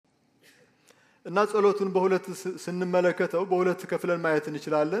እና ጸሎቱን በሁለት ስንመለከተው በሁለት ከፍለን ማየት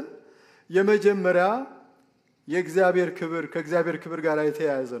እንችላለን። የመጀመሪያ የእግዚአብሔር ክብር ከእግዚአብሔር ክብር ጋር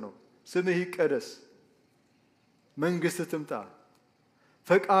የተያያዘ ነው። ስምህ ይቀደስ፣ መንግስት ትምጣ፣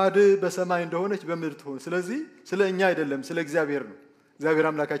 ፈቃድ በሰማይ እንደሆነች በምድር ትሁን። ስለዚህ ስለኛ አይደለም ስለ እግዚአብሔር ነው። እግዚአብሔር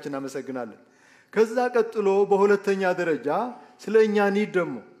አምላካችን እናመሰግናለን። ከዛ ቀጥሎ በሁለተኛ ደረጃ ስለኛ ኒድ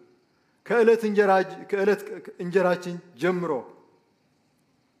ደግሞ ከዕለት እንጀራችን ጀምሮ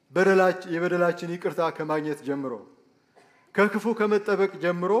የበደላችን ይቅርታ ከማግኘት ጀምሮ ከክፉ ከመጠበቅ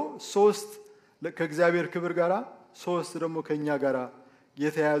ጀምሮ ሶስት ከእግዚአብሔር ክብር ጋራ ሶስት ደግሞ ከኛ ጋራ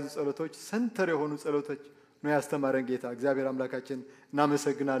የተያያዙ ጸሎቶች ሰንተር የሆኑ ጸሎቶች ነው ያስተማረን ጌታ እግዚአብሔር አምላካችን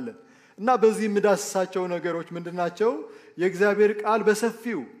እናመሰግናለን። እና በዚህ ምዳስሳቸው ነገሮች ምንድናቸው? የእግዚአብሔር ቃል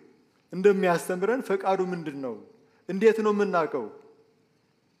በሰፊው እንደሚያስተምረን ፈቃዱ ምንድነው? እንዴት ነው የምናውቀው?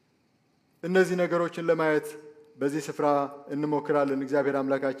 እነዚህ ነገሮችን ለማየት በዚህ ስፍራ እንሞክራለን። እግዚአብሔር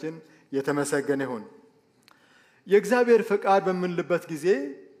አምላካችን የተመሰገነ ይሁን። የእግዚአብሔር ፈቃድ በምንልበት ጊዜ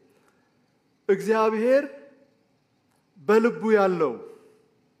እግዚአብሔር በልቡ ያለው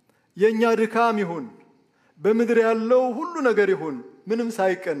የኛ ድካም ይሁን በምድር ያለው ሁሉ ነገር ይሁን ምንም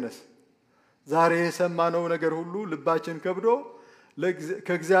ሳይቀነስ ዛሬ የሰማነው ነገር ሁሉ ልባችን ከብዶ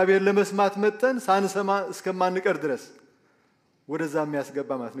ከእግዚአብሔር ለመስማት መጠን ሳንሰማ እስከማንቀር ድረስ ወደዛ የሚያስገባ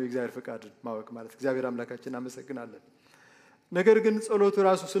ማለት ነው የእግዚአብሔር ፈቃድ ማወቅ ማለት። እግዚአብሔር አምላካችን እናመሰግናለን። ነገር ግን ጸሎቱ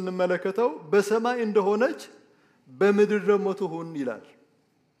ራሱ ስንመለከተው በሰማይ እንደሆነች በምድር ደግሞ ትሁን ይላል።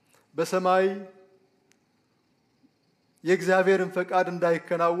 በሰማይ የእግዚአብሔርን ፈቃድ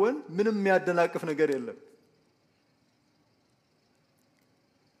እንዳይከናወን ምንም የሚያደናቅፍ ነገር የለም።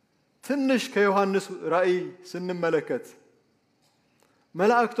 ትንሽ ከዮሐንስ ራእይ ስንመለከት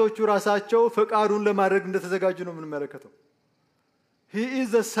መላእክቶቹ ራሳቸው ፈቃዱን ለማድረግ እንደተዘጋጁ ነው የምንመለከተው። he is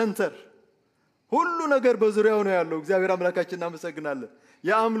the center ሁሉ ነገር በዙሪያው ነው ያለው። እግዚአብሔር አምላካችን እናመሰግናለን።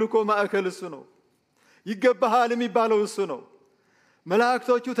 የአምልኮ ማዕከል እሱ ነው። ይገባሃል የሚባለው እሱ ነው።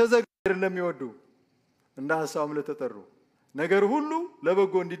 መላእክቶቹ ተዘጋጅተው ለሚወዱ እንደ ሐሳቡም ለተጠሩ ነገር ሁሉ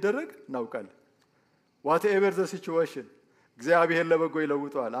ለበጎ እንዲደረግ እናውቃለን። whatever the situation እግዚአብሔር ለበጎ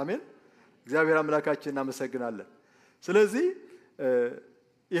ይለውጠዋል። አሜን። እግዚአብሔር አምላካችን እናመሰግናለን። ስለዚህ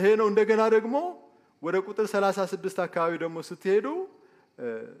ይሄ ነው። እንደገና ደግሞ ወደ ቁጥር 36 አካባቢ ደግሞ ስትሄዱ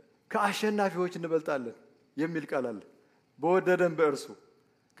ከአሸናፊዎች እንበልጣለን የሚል ቃል አለ። በወደደን በእርሱ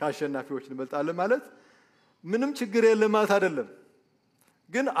ከአሸናፊዎች እንበልጣለን ማለት ምንም ችግር የለም ማለት አይደለም።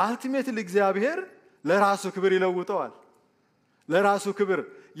 ግን አልቲሜትሊ እግዚአብሔር ለራሱ ክብር ይለውጠዋል። ለራሱ ክብር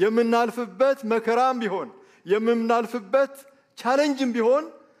የምናልፍበት መከራም ቢሆን የምናልፍበት ቻሌንጅም ቢሆን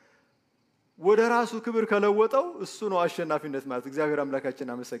ወደ ራሱ ክብር ከለወጠው እሱ ነው አሸናፊነት ማለት። እግዚአብሔር አምላካችን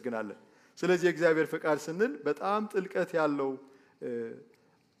እናመሰግናለን። ስለዚህ የእግዚአብሔር ፈቃድ ስንል በጣም ጥልቀት ያለው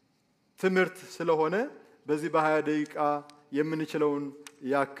ትምህርት ስለሆነ በዚህ በ20 ደቂቃ የምንችለውን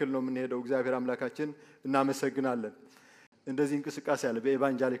ያክል ነው የምንሄደው። እግዚአብሔር አምላካችን እናመሰግናለን። እንደዚህ እንቅስቃሴ ያለ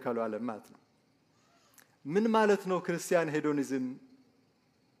በኤቫንጀሊካሉ ዓለም ማለት ነው። ምን ማለት ነው ክርስቲያን ሄዶኒዝም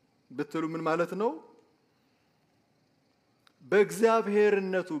ብትሉ ምን ማለት ነው?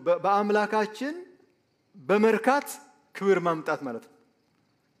 በእግዚአብሔርነቱ በአምላካችን በመርካት ክብር ማምጣት ማለት ነው።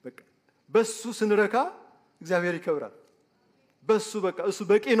 በቃ በሱ ስንረካ እግዚአብሔር ይከብራል። በሱ በቃ እሱ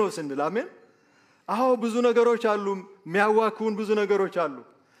በቂ ነው ስንል አሜን። አዎ ብዙ ነገሮች አሉ፣ የሚያዋክቡን ብዙ ነገሮች አሉ፣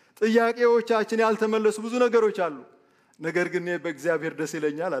 ጥያቄዎቻችን ያልተመለሱ ብዙ ነገሮች አሉ። ነገር ግን በእግዚአብሔር ደስ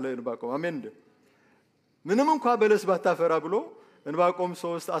ይለኛል አለ ዕንባቆም። አሜን። ምንም እንኳን በለስ ባታፈራ ብሎ ዕንባቆም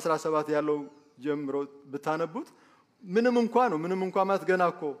 3:17 ያለው ጀምሮ ብታነቡት ምንም እንኳን ነው። ምንም እንኳን ማለት ገና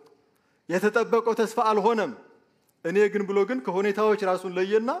እኮ የተጠበቀው ተስፋ አልሆነም። እኔ ግን ብሎ ግን ከሁኔታዎች ራሱን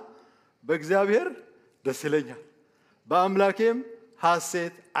ለየና በእግዚአብሔር ደስ ይለኛል በአምላኬም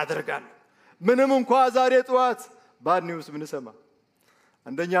ሐሴት አደርጋለሁ። ምንም እንኳን ዛሬ ጠዋት ባድ ኒውስ ብንሰማ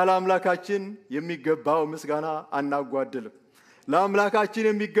አንደኛ ለአምላካችን የሚገባው ምስጋና አናጓድልም። ለአምላካችን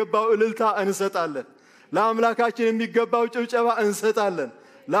የሚገባው እልልታ እንሰጣለን። ለአምላካችን የሚገባው ጭብጨባ እንሰጣለን።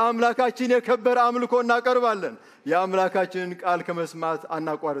 ለአምላካችን የከበረ አምልኮ እናቀርባለን። የአምላካችንን ቃል ከመስማት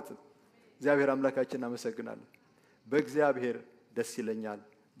አናቋርጥም። እግዚአብሔር አምላካችን እናመሰግናለን። በእግዚአብሔር ደስ ይለኛል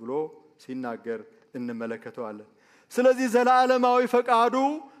ብሎ ሲናገር እንመለከተዋለን። ስለዚህ ዘላለማዊ ፈቃዱ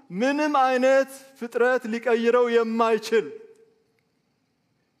ምንም አይነት ፍጥረት ሊቀይረው የማይችል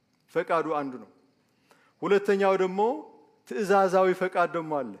ፈቃዱ አንዱ ነው። ሁለተኛው ደግሞ ትእዛዛዊ ፈቃድ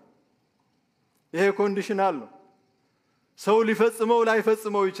ደግሞ አለ። ይሄ ኮንዲሽናል ነው። ሰው ሊፈጽመው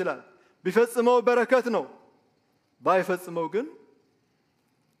ላይፈጽመው ይችላል። ቢፈጽመው በረከት ነው፣ ባይፈጽመው ግን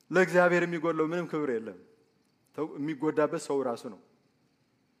ለእግዚአብሔር የሚጎለው ምንም ክብር የለም። የሚጎዳበት ሰው ራሱ ነው።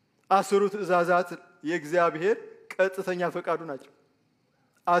 10 ትእዛዛት የእግዚአብሔር ቀጥተኛ ፈቃዱ ናቸው።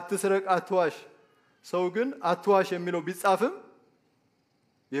 አትስረቅ፣ አትዋሽ። ሰው ግን አትዋሽ የሚለው ቢጻፍም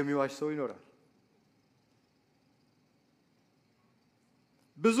የሚዋሽ ሰው ይኖራል።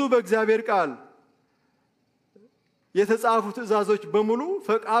 ብዙ በእግዚአብሔር ቃል የተጻፉ ትእዛዞች በሙሉ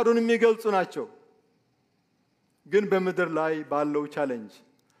ፈቃዱን የሚገልጹ ናቸው። ግን በምድር ላይ ባለው ቻሌንጅ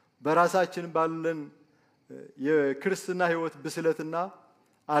በራሳችን ባለን የክርስትና ሕይወት ብስለትና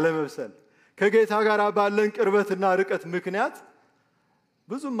አለመብሰል ከጌታ ጋር ባለን ቅርበትና ርቀት ምክንያት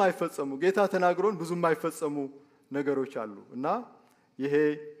ብዙ የማይፈጸሙ ጌታ ተናግሮን ብዙ የማይፈጸሙ ነገሮች አሉ እና ይሄ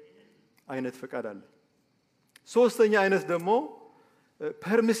አይነት ፈቃድ አለ። ሶስተኛ አይነት ደግሞ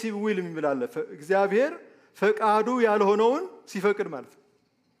ፐርሚሲቭ ዊል የሚል አለ። እግዚአብሔር ፈቃዱ ያልሆነውን ሲፈቅድ ማለት ነው።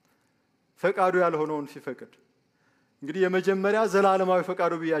 ፈቃዱ ያልሆነውን ሲፈቅድ እንግዲህ የመጀመሪያ ዘላለማዊ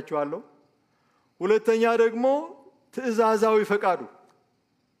ፈቃዱ ብያቸዋለሁ። ሁለተኛ ደግሞ ትእዛዛዊ ፈቃዱ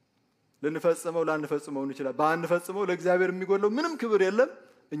ልንፈጽመው ላንፈጽመው እንችላለን። ባንፈጽመው ለእግዚአብሔር የሚጎለው ምንም ክብር የለም፣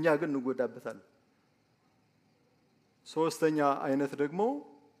 እኛ ግን እንጎዳበታለን። ሶስተኛ አይነት ደግሞ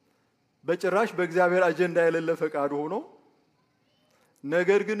በጭራሽ በእግዚአብሔር አጀንዳ የሌለ ፈቃዱ ሆኖ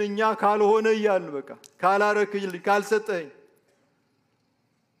ነገር ግን እኛ ካልሆነ እያልን በቃ ካላረክልኝ ካልሰጠኝ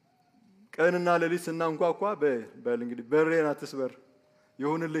ቀንና ሌሊት ስናንኳኳ በል እንግዲህ በሬን አትስበር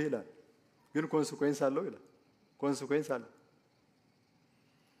ይሁንልህ ይላል። ግን ኮንሲኩዌንስ አለው ይላል። ኮንሲኩዌንስ አለው።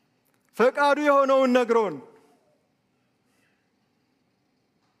 ፈቃዱ የሆነውን ነግሮን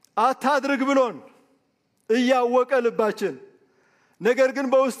አታድርግ ብሎን እያወቀ ልባችን ነገር ግን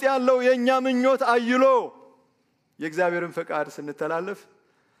በውስጥ ያለው የኛ ምኞት አይሎ የእግዚአብሔርን ፈቃድ ስንተላለፍ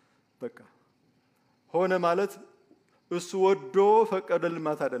በቃ ሆነ ማለት እሱ ወዶ ፈቀደልን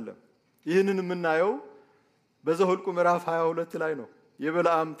ማለት አይደለም። ይህንን የምናየው በዘኍልቍ ምዕራፍ 22 ላይ ነው።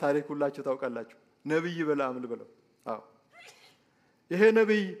 የበለዓም ታሪክ ሁላችሁ ታውቃላችሁ። ነብይ በለዓም ልበለው። ይሄ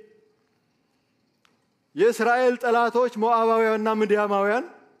ነብይ የእስራኤል ጠላቶች ሞዓባውያንና ምድያማውያን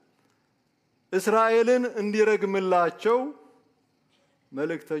እስራኤልን እንዲረግምላቸው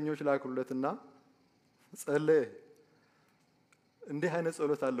መልእክተኞች ላኩለትና ጸለየ። እንዲህ አይነት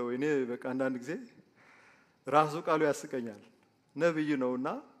ጸሎት አለው። እኔ በቃ አንዳንድ ጊዜ ራሱ ቃሉ ያስቀኛል። ነብይ ነውና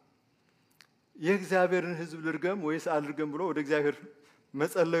የእግዚአብሔርን ሕዝብ ልርገም ወይስ አልርገም ብሎ ወደ እግዚአብሔር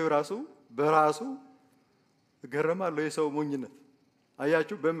መጸለዩ ራሱ በራሱ ገረማለሁ። የሰው ሞኝነት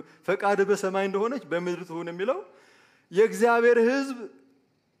አያችሁ። ፈቃድ በሰማይ እንደሆነች በምድር ትሁን የሚለው የእግዚአብሔር ሕዝብ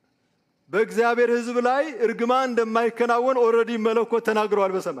በእግዚአብሔር ሕዝብ ላይ እርግማን እንደማይከናወን ኦልሬዲ መለኮት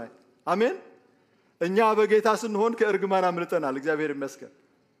ተናግሯል በሰማይ። አሜን። እኛ በጌታ ስንሆን ከእርግማን አምልጠናል። እግዚአብሔር ይመስገን።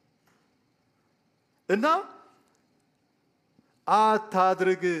 እና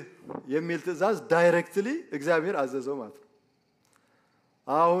አታድርግ የሚል ትእዛዝ ዳይሬክትሊ እግዚአብሔር አዘዘው ማለት ነው።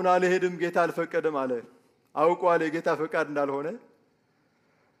 አሁን አልሄድም ጌታ አልፈቀደም አለ። አውቋል የጌታ ፈቃድ እንዳልሆነ።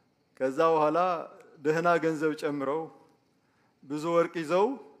 ከዛ በኋላ ደህና ገንዘብ ጨምረው ብዙ ወርቅ ይዘው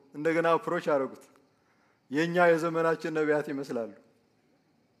እንደገና አፕሮች አደረጉት። የኛ የዘመናችን ነቢያት ይመስላሉ።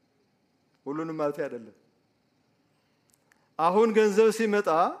 ሁሉንም ማለት አይደለም። አሁን ገንዘብ ሲመጣ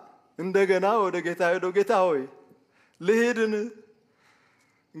እንደገና ወደ ጌታ ሄዶ ጌታ ሆይ ልሂድን?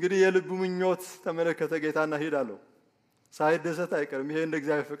 እንግዲህ የልቡ ምኞት ተመለከተ ጌታና ሂድ አለው። ሳይደሰት አይቀርም። ይሄ እንደ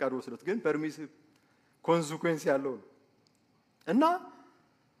እግዚአብሔር ፈቃድ ወስዶት ግን ፐርሚሲቭ ኮንሲኩዌንስ ያለው ነው እና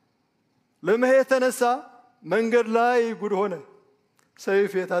ለመሄድ ተነሳ። መንገድ ላይ ጉድ ሆነ።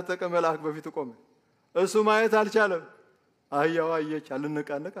 ሰይፍ የታጠቀ መልአክ በፊቱ ቆመ። እሱ ማየት አልቻለም። አህያዋ አየች፣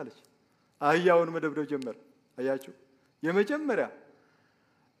 አልነቃነቅ አለች። አህያውን መደብደብ ጀመረ። አያችሁ፣ የመጀመሪያ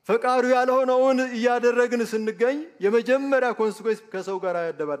ፈቃዱ ያልሆነውን እያደረግን ስንገኝ የመጀመሪያ ኮንሲኩዌንስ ከሰው ጋር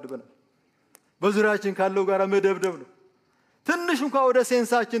ያደባድበናል። በዙሪያችን ካለው ጋር መደብደብ ነው። ትንሽ እንኳን ወደ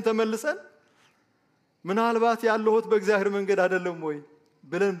ሴንሳችን ተመልሰን ምናልባት ያለሁት በእግዚአብሔር መንገድ አይደለም ወይ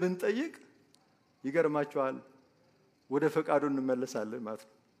ብለን ብንጠይቅ ይገርማችኋል ወደ ፈቃዱ እንመለሳለን ማለት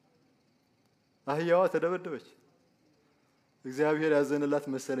ነው። አህያዋ ተደበደበች። እግዚአብሔር ያዘነላት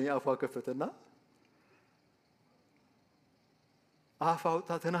መሰለኝ። አፏ ከፈተና አፍ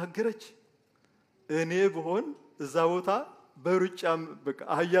አውጥታ ተናገረች። እኔ ብሆን እዛ ቦታ በሩጫም በቃ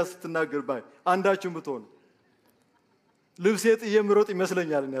አህያ ስትናገር ባይ አንዳችሁም ብትሆኑ ልብሴ ጥዬ ምሮጥ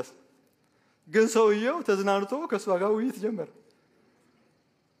ይመስለኛል። እኛስ ግን ሰውየው ተዝናንቶ ከሷ ጋር ውይይት ጀመረ።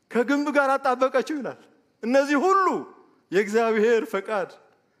 ከግንብ ጋር አጣበቀችው ይላል። እነዚህ ሁሉ የእግዚአብሔር ፈቃድ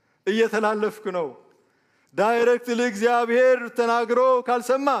እየተላለፍክ ነው። ዳይሬክትሊ እግዚአብሔር ተናግሮ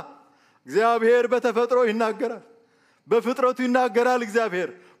ካልሰማ እግዚአብሔር በተፈጥሮ ይናገራል። በፍጥረቱ ይናገራል እግዚአብሔር።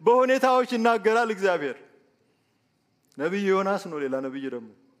 በሁኔታዎች ይናገራል እግዚአብሔር። ነብይ ዮናስ ነው። ሌላ ነብይ ደግሞ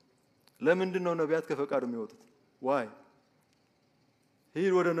ለምንድን ነው ነቢያት ከፈቃዱ የሚወጡት? ዋይ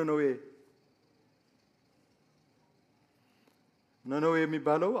ሂድ ወደ ነነዌ። ነነዌ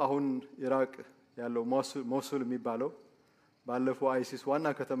የሚባለው አሁን ኢራቅ ያለው ሞሱል የሚባለው ባለፈው አይሲስ ዋና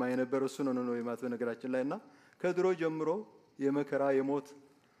ከተማ የነበረው እሱ ነው ነነዌ ማለት በነገራችን ላይ እና ከድሮ ጀምሮ የመከራ የሞት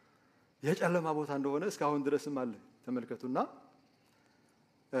የጨለማ ቦታ እንደሆነ እስካሁን ድረስም አለ። ተመልከቱና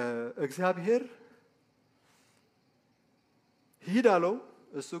እግዚአብሔር ሂድ አለው።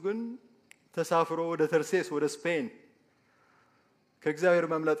 እሱ ግን ተሳፍሮ ወደ ተርሴስ ወደ ስፔን ከእግዚአብሔር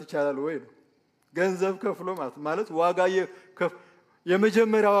ማምለጥ ይቻላል ወይ ነው። ገንዘብ ከፍሎ ማለት ዋጋ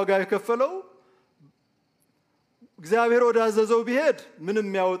የመጀመሪያ ዋጋ የከፈለው እግዚአብሔር ወዳዘዘው ቢሄድ ምንም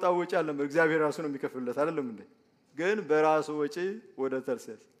የሚያወጣው ወጪ አልነበረ። እግዚአብሔር ራሱ ነው የሚከፍልለት አይደለም እንዴ? ግን በራሱ ወጪ ወደ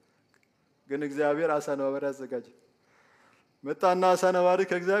ተርሴስ ግን እግዚአብሔር አሳ ነባሪ አዘጋጀ። መጣና አሳ ነባሪ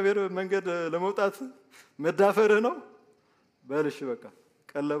ከእግዚአብሔር መንገድ ለመውጣት መዳፈርህ ነው በልሽ በቃ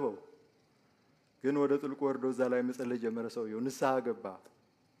ቀለበው። ግን ወደ ጥልቁ ወርዶ እዛ ላይ መጸለይ ጀመረ። ሰውየው ንስሐ ገባ።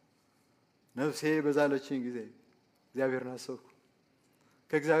 ነፍሴ በዛለችኝ ጊዜ እግዚአብሔርን አሰብኩ።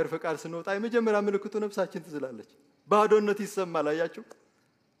 ከእግዚአብሔር ፈቃድ ስንወጣ የመጀመሪያ ምልክቱ ነፍሳችን ትዝላለች። ባዶነት ይሰማል። አያችሁ?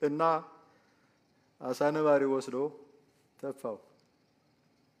 እና አሳ ነባሪ ወስዶ ተፋው።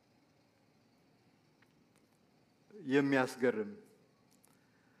 የሚያስገርም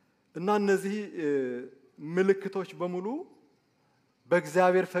እና እነዚህ ምልክቶች በሙሉ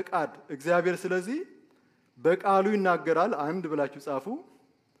በእግዚአብሔር ፈቃድ እግዚአብሔር ስለዚህ በቃሉ ይናገራል። አንድ ብላችሁ ጻፉ።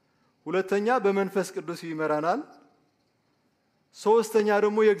 ሁለተኛ በመንፈስ ቅዱስ ይመራናል። ሶስተኛ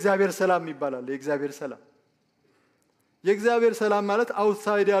ደግሞ የእግዚአብሔር ሰላም ይባላል። የእግዚአብሔር ሰላም የእግዚአብሔር ሰላም ማለት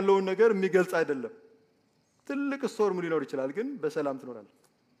አውትሳይድ ያለውን ነገር የሚገልጽ አይደለም። ትልቅ ስቶርም ሊኖር ይችላል፣ ግን በሰላም ትኖራለህ።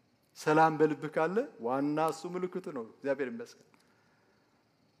 ሰላም በልብህ ካለ ዋና እሱ ምልክቱ ነው። እግዚአብሔር ይመስገን።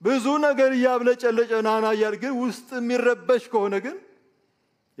 ብዙ ነገር እያብለጨለጨ ናና እያል ግን ውስጥ የሚረበሽ ከሆነ ግን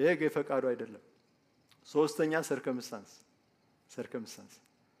ይሄ የፈቃዱ አይደለም። ሶስተኛ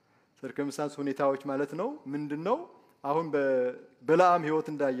ሰርከምስታንስ ሁኔታዎች ማለት ነው። ምንድነው? አሁን በበለዓም ህይወት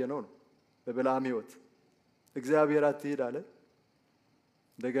እንዳየነው ነው። በበለዓም ህይወት እግዚአብሔር አትሂድ አለ።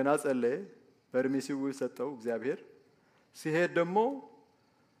 እንደገና ጸለየ። ፐርሚሲቭ ሰጠው እግዚአብሔር። ሲሄድ ደግሞ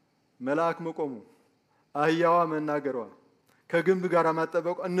መልአክ መቆሙ፣ አህያዋ መናገሯ፣ ከግንብ ጋር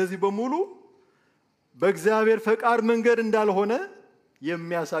ማጠበቁ፣ እነዚህ በሙሉ በእግዚአብሔር ፈቃድ መንገድ እንዳልሆነ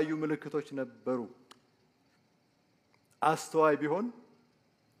የሚያሳዩ ምልክቶች ነበሩ። አስተዋይ ቢሆን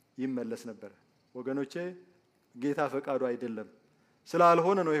ይመለስ ነበር። ወገኖቼ ጌታ ፈቃዱ አይደለም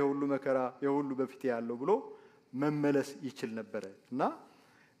ስላልሆነ ነው ይሄ ሁሉ መከራ የሁሉ በፊት ያለው ብሎ መመለስ ይችል ነበር እና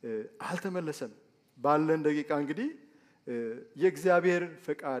አልተመለሰም። ባለን ደቂቃ እንግዲህ የእግዚአብሔር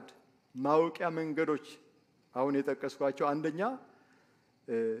ፈቃድ ማወቂያ መንገዶች አሁን የጠቀስኳቸው አንደኛ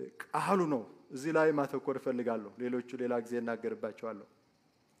ቃሉ ነው። እዚህ ላይ ማተኮር እፈልጋለሁ። ሌሎቹ ሌላ ጊዜ እናገርባቸዋለሁ።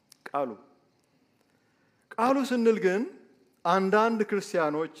 ቃሉ ስንል ግን አንዳንድ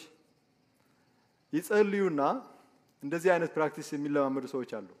ክርስቲያኖች ይጸልዩና እንደዚህ አይነት ፕራክቲስ የሚለማመዱ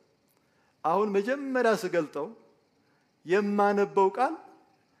ሰዎች አሉ። አሁን መጀመሪያ ስገልጠው የማነበው ቃል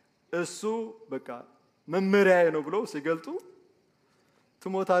እሱ በቃ መመሪያዬ ነው ብለው ሲገልጡ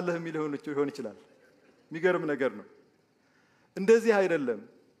ትሞታለህ የሚል ሊሆን ይችላል። የሚገርም ነገር ነው። እንደዚህ አይደለም።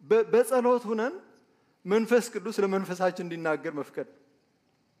 በጸሎት ሆነን መንፈስ ቅዱስ ለመንፈሳችን እንዲናገር መፍቀድ፣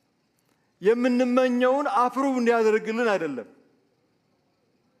 የምንመኘውን አፕሩቭ እንዲያደርግልን አይደለም።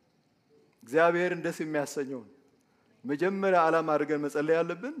 እግዚአብሔርን ደስ የሚያሰኘውን መጀመሪያ ዓላማ አድርገን መጸለይ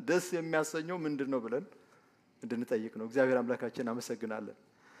ያለብን ደስ የሚያሰኘው ምንድነው ብለን እንድንጠይቅ ነው። እግዚአብሔር አምላካችን አመሰግናለን።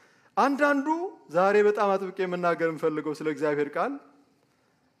 አንዳንዱ ዛሬ በጣም አጥብቄ መናገር የምፈልገው ስለ እግዚአብሔር ቃል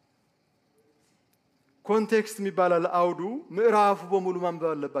ኮንቴክስት የሚባል አውዱ ምዕራፉ በሙሉ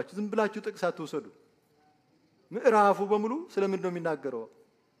ማንበብ አለባችሁ። ዝም ብላችሁ ጥቅስ አትውሰዱ። ምዕራፉ በሙሉ ስለምንድን ነው የሚናገረው?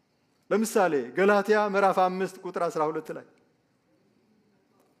 ለምሳሌ ገላትያ ምዕራፍ 5 ቁጥር 12 ላይ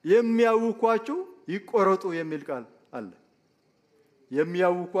የሚያውኳችሁ ይቆረጡ የሚል ቃል አለ።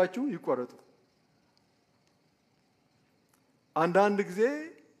 የሚያውኳችሁ ይቆረጡ። አንዳንድ ጊዜ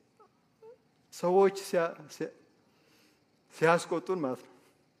ሰዎች ሲያስቆጡን ማለት ነው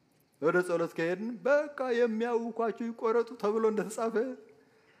ወደ ጸሎት ከሄድን በቃ የሚያውኳችሁ ይቆረጡ ተብሎ እንደተጻፈ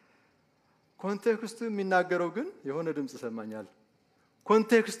ኮንቴክስቱ የሚናገረው ግን የሆነ ድምጽ ሰማኛል።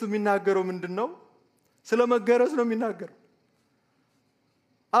 ኮንቴክስቱ የሚናገረው ምንድነው? ስለ መገረዝ ነው የሚናገረው።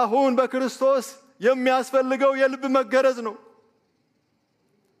 አሁን በክርስቶስ የሚያስፈልገው የልብ መገረዝ ነው፣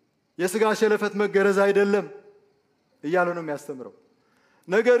 የሥጋ ሸለፈት መገረዝ አይደለም እያለ ነው የሚያስተምረው።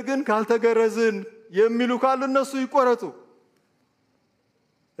 ነገር ግን ካልተገረዝን የሚሉ ካሉ እነሱ ይቆረጡ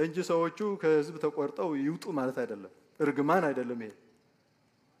እንጂ ሰዎቹ ከህዝብ ተቆርጠው ይውጡ ማለት አይደለም። እርግማን አይደለም።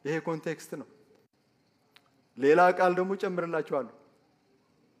 ይሄ ኮንቴክስት ነው። ሌላ ቃል ደግሞ ጨምርላችኋለሁ።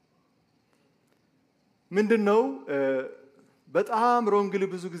 ምንድነው? በጣም ሮንግሊ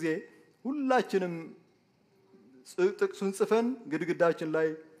ብዙ ጊዜ ሁላችንም ጥቅሱን ጽፈን ግድግዳችን ላይ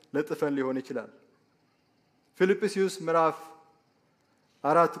ለጥፈን ሊሆን ይችላል። ፊልጵስዩስ ምዕራፍ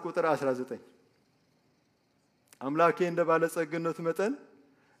 4 ቁጥር 19 አምላኬ እንደ ባለጸግነቱ መጠን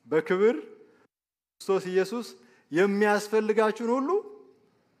በክብር ክርስቶስ ኢየሱስ የሚያስፈልጋችሁን ሁሉ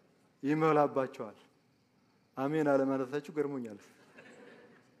ይሞላባችኋል። አሜን አለማለታችሁ ገርሞኛል።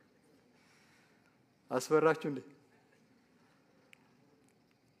 አስፈራችሁ እንዴ?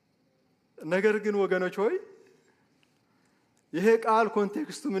 ነገር ግን ወገኖች ሆይ ይሄ ቃል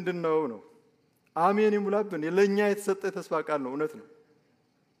ኮንቴክስቱ ምንድነው ነው? አሜን ይሙላብን ለኛ የተሰጠ ተስፋ ቃል ነው፣ እውነት ነው።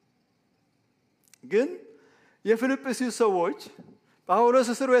 ግን የፊልጵስዩስ ሰዎች ጳውሎስ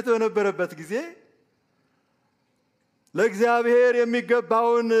እስር ቤት በነበረበት ጊዜ ለእግዚአብሔር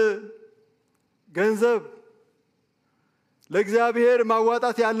የሚገባውን ገንዘብ ለእግዚአብሔር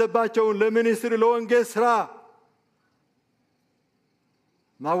ማዋጣት ያለባቸውን ለሚኒስትሪ ለወንጌል ስራ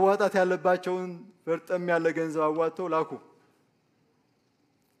ማዋጣት ያለባቸውን ፈርጠም ያለ ገንዘብ አዋጥተው ላኩ።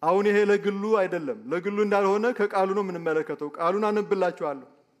 አሁን ይሄ ለግሉ አይደለም፣ ለግሉ እንዳልሆነ ከቃሉ ነው የምንመለከተው። ቃሉን አንብላችኋለሁ።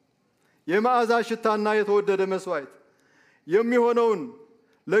 የመዓዛ ሽታና የተወደደ መስዋዕት የሚሆነውን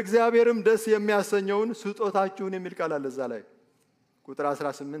ለእግዚአብሔርም ደስ የሚያሰኘውን ስጦታችሁን የሚል ቃል አለ እዛ ላይ ቁጥር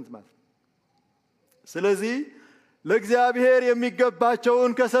 18 ማለት። ስለዚህ ለእግዚአብሔር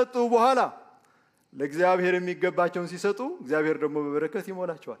የሚገባቸውን ከሰጡ በኋላ ለእግዚአብሔር የሚገባቸውን ሲሰጡ እግዚአብሔር ደግሞ በበረከት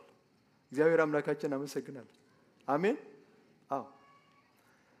ይሞላቸዋል። እግዚአብሔር አምላካችን አመሰግናለሁ። አሜን። አዎ።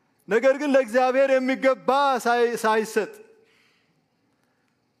 ነገር ግን ለእግዚአብሔር የሚገባ ሳይሰጥ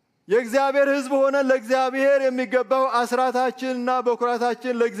የእግዚአብሔር ሕዝብ ሆነን ለእግዚአብሔር የሚገባው አስራታችንና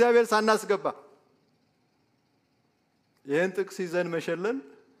በኩራታችን ለእግዚአብሔር ሳናስገባ ይህን ጥቅስ ይዘን መሸለል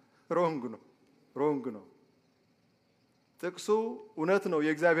ሮንግ ነው። ጥቅሱ እውነት ነው።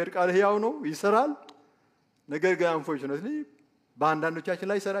 የእግዚአብሔር ቃል ሕያው ነው፣ ይሰራል። ነገር ግን አንፎርቹኔትሊ በአንዳንዶቻችን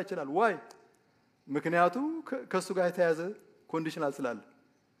ላይ ይሰራ ይችላል። ዋይ? ምክንያቱ ከሱ ጋር የተያዘ ኮንዲሽናል ስላለ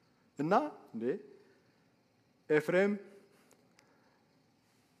እና እንዴ ኤፍሬም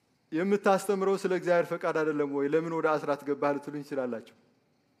የምታስተምረው ስለ እግዚአብሔር ፈቃድ አይደለም ወይ? ለምን ወደ አስራት ገባህ ልትሉኝ ይችላላችሁ።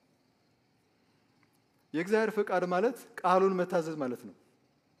 የእግዚአብሔር ፈቃድ ማለት ቃሉን መታዘዝ ማለት ነው።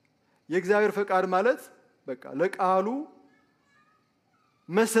 የእግዚአብሔር ፈቃድ ማለት በቃ ለቃሉ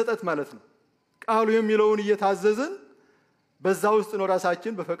መሰጠት ማለት ነው። ቃሉ የሚለውን እየታዘዝን በዛ ውስጥ ነው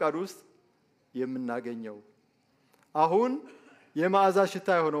ራሳችን በፈቃዱ ውስጥ የምናገኘው። አሁን የመዓዛ ሽታ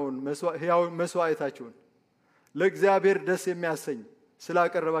የሆነውን መስዋዕታችሁን ለእግዚአብሔር ደስ የሚያሰኝ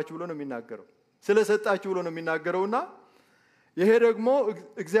ስላቀረባችሁ ብሎ ነው የሚናገረው፣ ስለሰጣችሁ ብሎ ነው የሚናገረውና ይሄ ደግሞ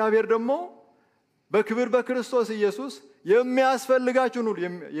እግዚአብሔር ደግሞ በክብር በክርስቶስ ኢየሱስ የሚያስፈልጋችሁን ሁሉ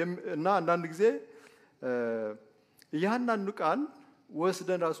እና አንዳንድ ጊዜ ያንዳንዱ ቃል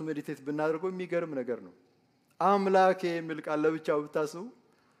ወስደን ራሱ ሜዲቴት ብናደርገው የሚገርም ነገር ነው። አምላኬ የሚል ቃል ለብቻው ብታስቡ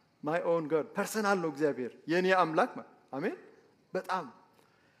ማይ ኦን ጋድ ፐርሰናል ነው እግዚአብሔር የኔ አምላክ ማለት አሜን። በጣም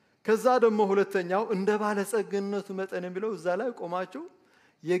ከዛ ደግሞ ሁለተኛው እንደ ባለጸግነቱ መጠን የሚለው እዛ ላይ ቆማችሁ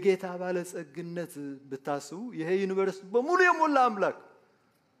የጌታ ባለጸግነት ብታስቡ ይሄ ዩኒቨርስ በሙሉ የሞላ አምላክ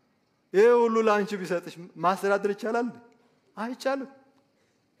ይሄ ሁሉ ላንቺ ቢሰጥሽ ማስተዳደር ይቻላል? አይቻልም።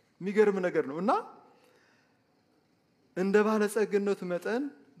 የሚገርም ነገር ነው እና እንደ ባለጸግነቱ መጠን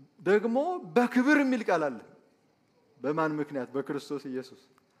ደግሞ በክብር የሚል ቃል አለ። በማን ምክንያት? በክርስቶስ ኢየሱስ።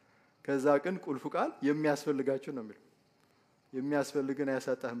 ከዛ ግን ቁልፉ ቃል የሚያስፈልጋችሁ ነው የሚለው። የሚያስፈልግን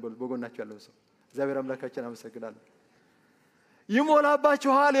አያሳጣህም በሉ በጎናችሁ ያለው ሰው። እግዚአብሔር አምላካችን አመሰግናለሁ።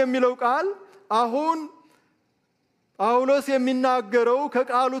 ይሞላባችኋል የሚለው ቃል አሁን ጳውሎስ የሚናገረው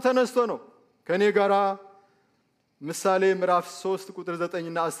ከቃሉ ተነስቶ ነው። ከኔ ጋራ ምሳሌ ምዕራፍ 3 ቁጥር 9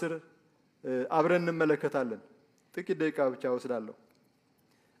 እና 10 አብረን እንመለከታለን። ጥቂት ደቂቃ ብቻ ወስዳለሁ።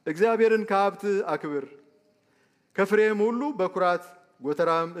 እግዚአብሔርን ከሀብት አክብር፣ ከፍሬም ሁሉ በኩራት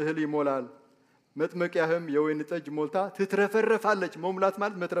ጎተራም እህል ይሞላል፣ መጥመቂያህም የወይን ጠጅ ሞልታ ትትረፈረፋለች። መሙላት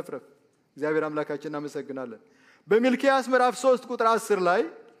ማለት መትረፍረፍ። እግዚአብሔር አምላካችን እናመሰግናለን። በሚልክያስ ምዕራፍ 3 ቁጥር 10 ላይ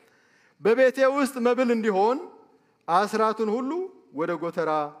በቤቴ ውስጥ መብል እንዲሆን አስራቱን ሁሉ ወደ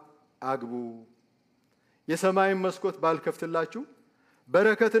ጎተራ አግቡ፣ የሰማይን መስኮት ባልከፍትላችሁ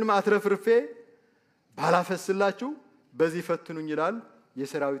በረከትን አትረፍርፌ ባላፈስላችሁ በዚህ ፈትኑኝ ይላል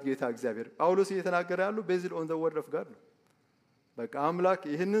የሰራዊት ጌታ እግዚአብሔር። ጳውሎስ እየተናገረ ያለው ቤዝድ ኦን ዘ ወርድ ኦፍ ጋድ ነው። በቃ አምላክ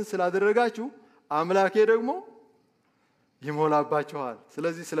ይህንን ስላደረጋችሁ አምላኬ ደግሞ ይሞላባችኋል።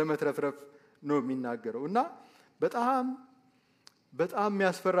 ስለዚህ ስለመትረፍረፍ ነው የሚናገረው እና በጣም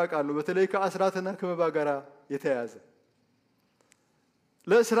የሚያስፈራ ቃል ነው። በተለይ ከአስራትና ከመባ ጋር የተያያዘ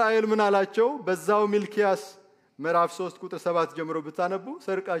ለእስራኤል ምን አላቸው? በዛው ሚልክያስ ምዕራፍ 3 ቁጥር 7 ጀምሮ ብታነቡ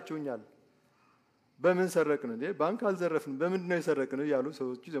ሰርቃችሁኛል። በምን ሰረቅን እንዴ? ባንክ አልዘረፍን፣ በምንድን ነው የሰረቅን ያሉ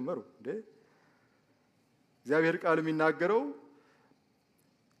ሰዎች ጀመሩ። እንዴ እግዚአብሔር ቃል የሚናገረው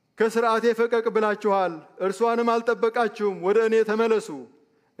ከሥርዓቴ ፈቀቅ ብላችኋል፣ እርሷንም አልጠበቃችሁም፣ ወደ እኔ ተመለሱ፣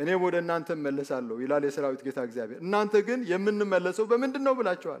 እኔም ወደ እናንተ እመለሳለሁ ይላል የሰራዊት ጌታ እግዚአብሔር። እናንተ ግን የምንመለሰው በምንድን ነው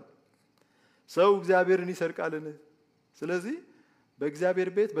ብላችኋል። ሰው እግዚአብሔርን ይሰርቃልን? ስለዚህ በእግዚአብሔር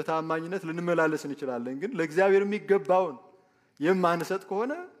ቤት በታማኝነት ልንመላለስ እንችላለን። ግን ለእግዚአብሔር የሚገባውን የማንሰጥ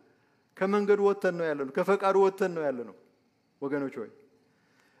ከሆነ ከመንገዱ ወጥተን ነው ያለነው ከፈቃዱ ወጥተን ነው ያለነው ወገኖች ሆይ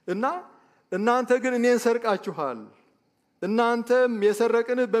እና እናንተ ግን እኔን ሰርቃችኋል እናንተም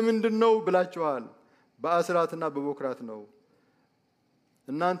የሰረቅንህ በምንድነው ብላችኋል በአስራትና በቦክራት ነው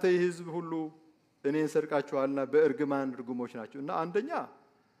እናንተ የሕዝብ ሁሉ እኔን ሰርቃችኋልና በእርግማን ርጉሞች ናችሁ እና አንደኛ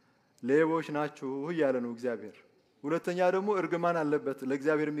ሌቦች ናችሁ እያለ ነው እግዚአብሔር ሁለተኛ ደግሞ እርግማን አለበት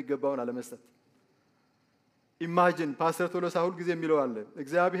ለእግዚአብሔር የሚገባውን አለመስጠት ኢማጂን ፓስተር ቶሎሳ ሁሉ ጊዜ የሚለው አለ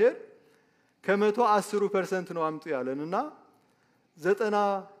እግዚአብሔር ከ110% ነው አምጡ ያለንና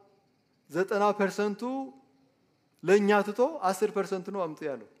 90% ለኛ ትቶ 10% ነው አምጡ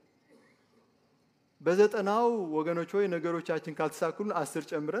ያለው በዘጠናው ወገኖች ሆይ ነገሮቻችን ካልተሳኩልን 10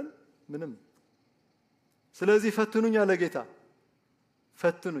 ጨምረን ምንም ስለዚህ ፈትኑኝ አለ ጌታ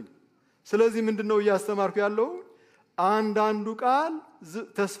ፈትኑኝ ስለዚህ ምንድነው ያስተማርኩ ያለው አንዳንዱ ቃል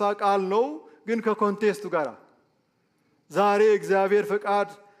ተስፋ ቃል ነው ግን ከኮንቴክስቱ ጋር ዛሬ እግዚአብሔር ፈቃድ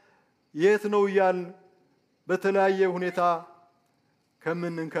የት ነው ይያል በተለያየ ሁኔታ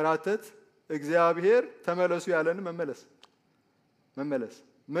ከምንንከራተት እግዚአብሔር ተመለሱ ያለን መመለስ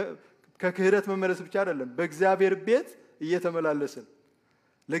ከክህደት መመለስ ብቻ አይደለም በእግዚአብሔር ቤት እየተመላለስን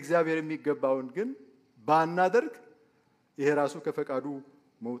ለእግዚአብሔር የሚገባውን ግን ባናደርግ ይሄ ራሱ ከፈቃዱ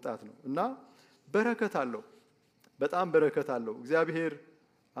መውጣት ነው እና በረከት አለው በጣም በረከት አለው እግዚአብሔር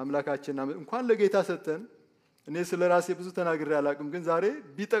አምላካችን እንኳን ለጌታ ሰጠን እኔ ስለራሴ ብዙ ተናግሬ አላቅም ግን ዛሬ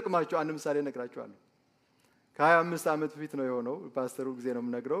ቢጠቅማቸው አንድ ምሳሌ ነግራችኋለሁ ከ25 ዓመት በፊት ነው የሆነው ፓስተሩ ጊዜ ነው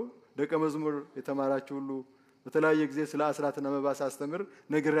የምነግረው ደቀ መዝሙር የተማራችሁ ሁሉ በተለያየ ጊዜ ስለ አስራትና መባ ሳስተምር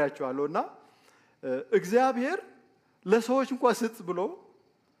ነግሬያችኋለሁና እግዚአብሔር ለሰዎች እንኳን ስጥ ብሎ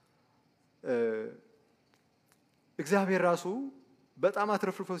እግዚአብሔር ራሱ በጣም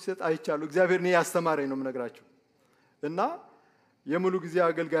አትረፍርፎ ሲሰጥ አይቻለሁ እግዚአብሔር እኔ ያስተማረኝ ነው የምነግራችሁ እና የሙሉ ጊዜ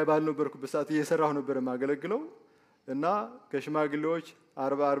አገልጋይ ባልነበርኩበት ሰዓት እየሰራሁ ነበር ማገለግለው እና ከሽማግሌዎች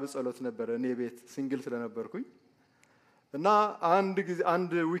 40 ጸሎት ነበር እኔ ቤት ሲንግል ስለነበርኩኝ እና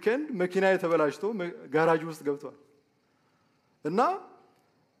አንድ ዊኬንድ መኪና የተበላሽቶ ጋራጅ ውስጥ ገብቷል እና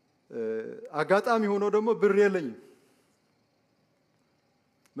አጋጣሚ ሆኖ ደግሞ ብር የለኝም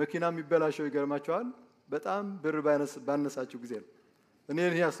መኪና የሚበላሸው ይገርማቸዋል በጣም ብር ባነሳችሁ ጊዜ ነው እኔ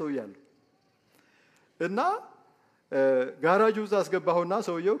ያስተውያለሁ እና ጋራጅ ውስጥ አስገባሁና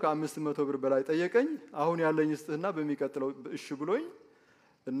ሰውየው ከ500 ብር በላይ ጠየቀኝ አሁን ያለኝ ስጥህና በሚቀጥለው እሺ ብሎኝ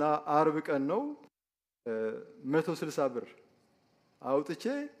እና አርብ ቀን ነው 160 ብር አውጥቼ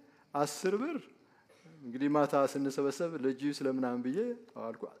 10 ብር እንግዲህ ማታ ስንሰበሰብ ለጂዩ ስለምናምን ብዬ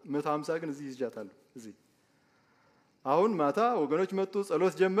አልኩ 150 ግን እዚህ ይጃታለሁ እዚህ አሁን ማታ ወገኖች መጡ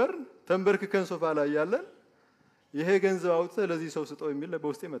ጸሎት ጀመር ተንበርክከን ሶፋ ላይ ያለን ይሄ ገንዘብ አውጥተህ ለዚህ ሰው ስጠው የሚል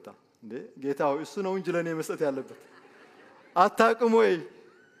በውስጤ መጣ እንዴ ጌታው እሱ ነው እንጂ ለኔ መስጠት ያለበት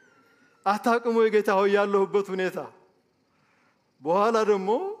አታቅሞይ ጌታው ያለሁበት ሁኔታ በኋላ ደግሞ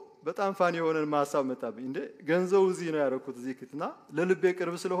በጣም ፋኒ የሆነን ማሳብ መጣብኝ እንዴ ገንዘቡ እዚህ ነው ያረኩት እዚህ ክትና ለልቤ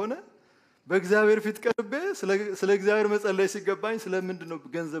ቅርብ ስለሆነ በእግዚአብሔር ፊት ቀርቤ ስለ እግዚአብሔር መጸለይ ሲገባኝ ስለምንድነው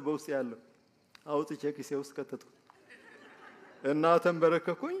ገንዘብ በውስጥ ያለው አውጥቼ ኪሴ ውስጥ ከተቱ እና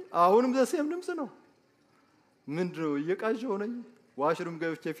ተንበረከኩኝ አሁንም ዘሴም ድምጽ ነው ምንድነው እየቃዠው ነኝ ዋሽሩም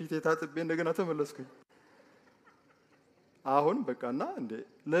ገብቼ ፊቴ ታጥቤ እንደገና ተመለስኩኝ አሁን በቃና እንዴ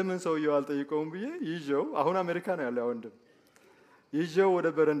ለምን ሰውየው አልጠይቀውም ብዬ ይዤው አሁን አሜሪካ ነው ያለው ወንድም ይዤው ወደ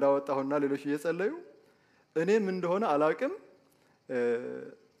በረንዳ ወጣሁና ሌሎች እየጸለዩ እኔም እንደሆነ አላቅም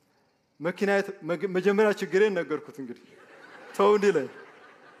መኪናዬ መጀመሪያ ችግሬን ነገርኩት እንግዲህ ተው እንዲለኝ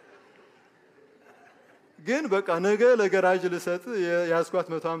ግን በቃ ነገ ለገራጅ ልሰጥ ያስኳት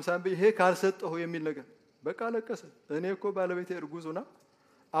 150 ብር ይሄ ካልሰጠሁ የሚል ነገር በቃ ለቀሰ እኔ እኮ ባለቤቴ እርጉዙና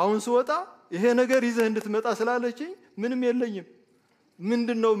አሁን ስወጣ ይሄ ነገር ይዘህ እንድትመጣ ስላለችኝ ምንም የለኝም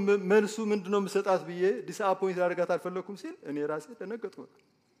ምንድነው መልሱ ምንድነው መስጣት ብዬ ዲስአፖይንት አድርጋት አልፈለኩም ሲል እኔ ራሴ ተነገጥኩ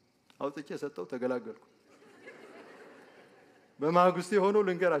አውጥቼ ሰጠው ተገላገልኩ በማግስቱ ሆኖ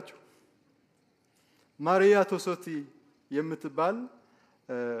ልንገራችሁ ማሪያ ቶሶቲ የምትባል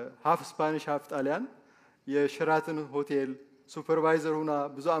ሃፍ ስፓኒሽ ሃፍ ጣሊያን የሸራተን ሆቴል ሱፐርቫይዘር ሆና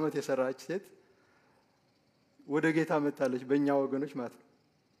ብዙ አመት የሰራች ሴት ወደ ጌታ መጣለች በእኛ ወገኖች ማለት ነው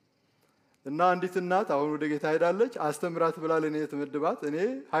እና አንዲት እናት አሁን ወደ ጌታ ሄዳለች አስተምራት ብላ ለኔ ተመድባት እኔ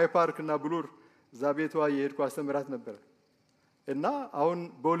ሃይ ፓርክ እና ብሉር እዛ ቤቷ የሄድኩ አስተምራት ነበር እና አሁን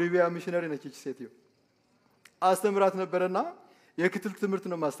ቦሊቪያ ሚሽነሪ ነች እቺ ሴትዮ አስተምራት ነበርና የክትል ትምህርት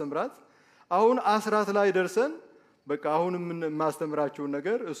ነው ማስተምራት አሁን አስራት ላይ ደርሰን በቃ አሁን ምን ማስተምራቸው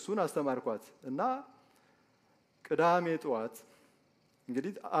ነገር እሱን አስተማርኳት እና ቅዳሜ ጧት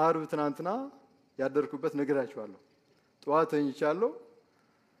እንግዲህ አርብ ትናንትና ያደርኩበት ነገራችኋለሁ ጧት ተኝቻለሁ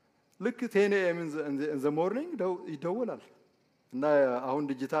ልክ 10 AM in the morning ይደውላል እና አሁን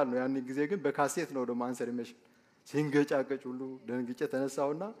ዲጂታል ነው ያን ጊዜ ግን በካሴት ነው ደሞ አንሰር ኢሜሽን ሲንገጫቀጭ ሁሉ ደንግጬ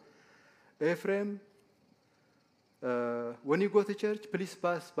ተነሳውና ኤፍሬም when you go to church please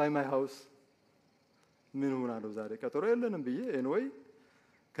pass by my house ምን ሆና ነው ዛሬ ቀጠሮ የለንም ብዬ anyway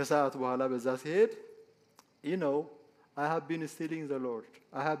ከሰዓት በኋላ በዛ ሲሄድ you know I have been stealing the Lord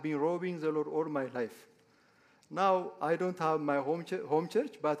I have been robbing the Lord all my life now I don't have my home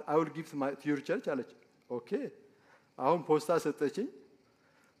church but I will give to your church አለች okay አሁን ፖስታ ሰጠችኝ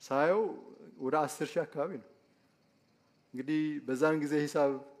ሳየው ወደ 10 ሺህ አካባቢ ነው እንግዲህ በዛን ጊዜ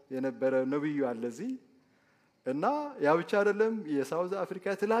ሂሳብ የነበረ ነብዩ አለ እዚህ እና ያ ብቻ አይደለም የሳውዝ አፍሪካ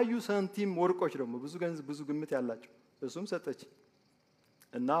የተለያዩ ሳንቲም ወርቆች ደግሞ ብዙ ገንዘብ ብዙ ግምት ያላቸው እሱም ሰጠች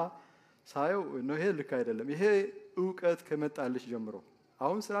እና ሳየው ነው ይሄ ልክ አይደለም ይሄ ዕውቀት ከመጣልሽ ጀምሮ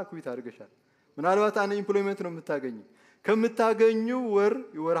አሁን ስራ ኩዊት አድርገሻል ምናልባት አን ኢምፕሎይመንት ነው ከምታገኙ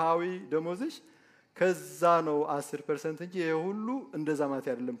ወርሃዊ ደሞዝሽ ከዛ ነው 10% እንጂ ይሄ ሁሉ እንደዛ ማለት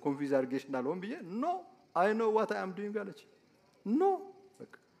አይደለም ኮንፊውዝ አድርገሽ እንዳልሆን ብዬ ኖ I know what I am doing አለች ኖ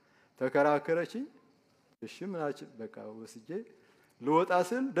በቃ ተከራከረችኝ እሺ ምናች በቃ ወስጄ ልወጣ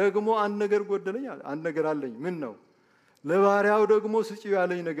ስል ደግሞ አንድ ነገር ጎደለኝ አንድ ነገር አለኝ ምን ነው ለባሪያው ደግሞ ስጪው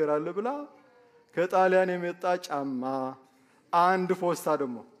ያለኝ ነገር አለ ብላ ከጣሊያን የመጣ ጫማ አንድ ፖስታ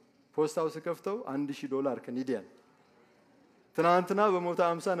ደግሞ ፖስታው ስከፍተው $1000 ካናዲያን ትናንትና በሞታ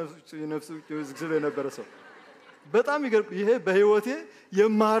 50 ነፍስ ዝግዝል የነበረ ሰው በጣም ይገርም ይሄ በህይወቴ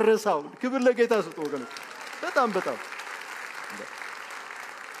የማረሳው ክብር ለጌታ ስጡ ወገኖች በጣም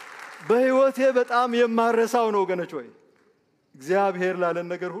በህይወቴ በጣም የማረሳው ነው ወገኖች ወይ እግዚአብሔር ላለን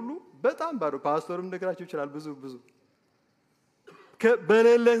ነገር ሁሉ በጣም ባዶ ፓስተርም ነገራችሁ ይችላል ብዙ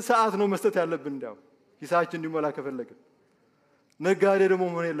በሌለን ሰዓት ነው መስጠት ያለብን እንዲያው ሂሳችን እንዲሞላ ከፈለግን ነጋዴ ደግሞ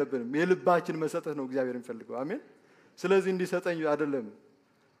መሆን የለብንም የልባችን መሰጠት ነው እግዚአብሔር የሚፈልገው አሜን ስለዚህ እንዲሰጠኝ አይደለም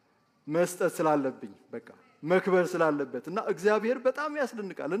መስጠት ስላለብኝ በቃ መክበር ስላለበትና እግዚአብሔር በጣም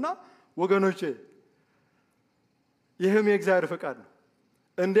ያስደንቃልና ወገኖቼ ይሄም የእግዚአብሔር ፈቃድ ነው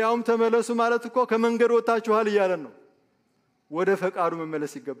እንዲያውም ተመለሱ ማለት እኮ ከመንገድ ወጣችኋል ይያለን ነው ወደ ፈቃዱ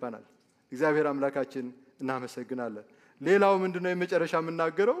መመለስ ይገባናል እግዚአብሔር አምላካችን እናመሰግናለን ሌላው ምንድነው የመጨረሻ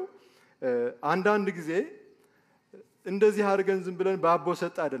የምናገረው አንዳንድ ጊዜ እንደዚህ አድርገን ዝም ብለን ባቦ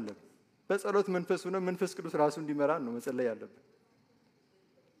ሰጥ አይደለም በጸሎት መንፈስ ሆነ መንፈስ ቅዱስ ራሱ እንዲመራን ነው መጸለይ ያለብን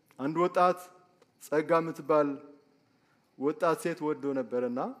አንድ ወጣት ጸጋ የምትባል ወጣት ሴት ወዶ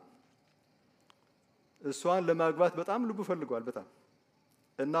ነበርና እሷን ለማግባት በጣም ልቡ ፈልጓል በጣም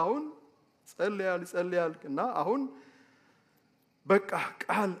እና አሁን ጸልያል እና አሁን በቃ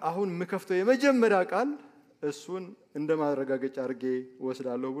ቃል አሁን መከፍተው የመጀመሪያ ቃል እሱን እንደማረጋገጫ አድርጌ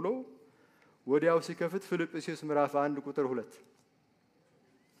ወስዳለሁ ብሎ ወዲያው ሲከፍት ፊልጵስዩስ ምዕራፍ 1 ቁጥር 2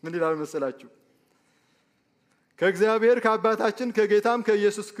 ምን ይላል መሰላችሁ ከእግዚአብሔር ከአባታችን ከጌታም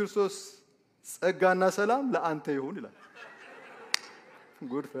ከኢየሱስ ክርስቶስ ጸጋና ሰላም ለአንተ ይሁን ይላል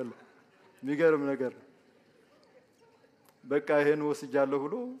ጉድ ፈለ የሚገርም ነገር በቃ ይሄን ወስጃለሁ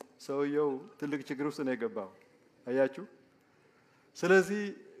ብሎ ሰውየው ትልቅ ችግር ውስጥ ነው የገባው አያችሁ ስለዚህ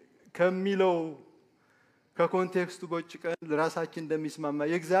ከሚለው ከኮንቴክስቱ በጭቀን ለራሳችን እንደሚስማማ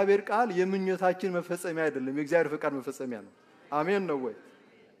የእግዚአብሔር ቃል የምኞታችን መፈጸሚያ አይደለም የእግዚአብሔር ፈቃድ መፈጸሚያ ነው አሜን ነው ወይ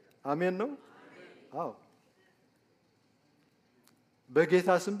አሜን ነው አዎ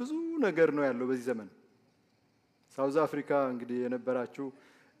በጌታ ስም ብዙ ነገር ነው ያለው በዚህ ዘመን ሳውዝ አፍሪካ እንግዲህ የነበራችሁ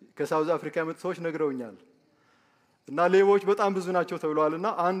ከሳውዝ አፍሪካ የመጡ ሰዎች ነግረውኛል እና ሌቦች በጣም ብዙ ናቸው ተብለዋልና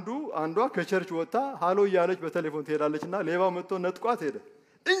አንዷ ከቸርች ወጣ ሃሎ ያለች በቴሌፎን ትሄዳለችና ሌባው መጥቶ ነጥቋት ሄደ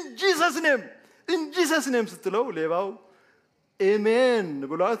እንጂ ሰስኔም ስትለው ሌባው አሜን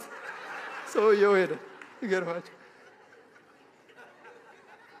ብሏት ሰውየው ሄደ ይገርማችሁ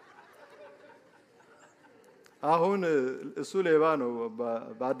አሁን እሱ ሌባ ነው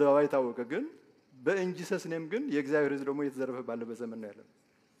በአደባባይ ታወቀ ግን በእንጂሰስኔም ግን የእግዚአብሔር ሕዝብ ደግሞ እየተዘረፈ ባለበት ዘመን ነው ያለው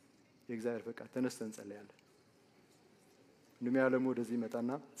የእግዚአብሔር ፈቃድ ተነስተን እንጸልያለን እንደሚያለሙ ወደዚህ መጣና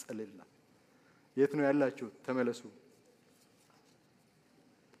ጸልይልና የት ነው ያላችሁ ተመለሱ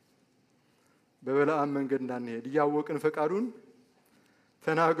በበላም መንገድ እንዳንሄድ ያወቅን ፈቃዱን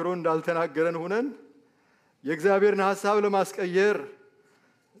ተናግሮ እንዳልተናገረን ሆነን የእግዚአብሔርን ሐሳብ ለማስቀየር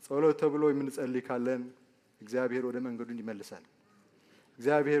ጸሎት ተብሎ የምንጸልይ ካለን እግዚአብሔር ወደ መንገዱ እንዲመልሰን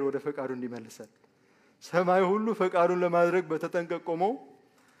እግዚአብሔር ወደ ፈቃዱ እንዲመልሰን ሰማይ ሁሉ ፈቃዱን ለማድረግ በተጠንቀቅ ቆሞ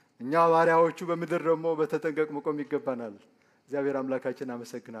እኛ ባሪያዎቹ በመድር ደግሞ በተጠንቀቅ መቆም ይገባናል እግዚአብሔር አምላካችን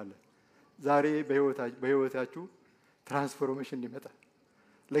አመሰግናለን ዛሬ በህይወታችሁ ትራንስፎርሜሽን እንዲመጣ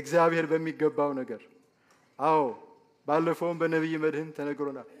ለእግዚአብሔር በሚገባው ነገር አዎ ባለፈው በነብይ መድህን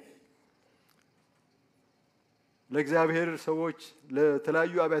ተነግሮናል ለእግዚአብሔር ሰዎች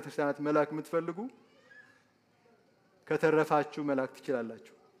ለተለያዩ አብያተ ክርስቲያናት መላክ የምትፈልጉ ከተረፋችሁ መላክ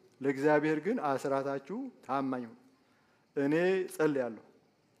ትችላላችሁ ለእግዚአብሔር ግን አስራታችሁ ታማኝ ሁኑ እኔ ጸልያለሁ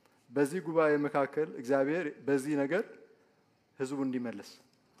በዚህ ጉባኤ መካከል እግዚአብሔር በዚህ ነገር ህዝቡ እንዲመለስ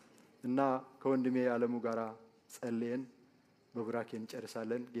እና ከወንድሜ ዓለሙ ጋራ ጸልየን በቡራኬ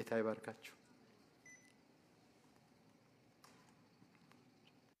እንጨርሳለን። ጌታ ይባርካችሁ።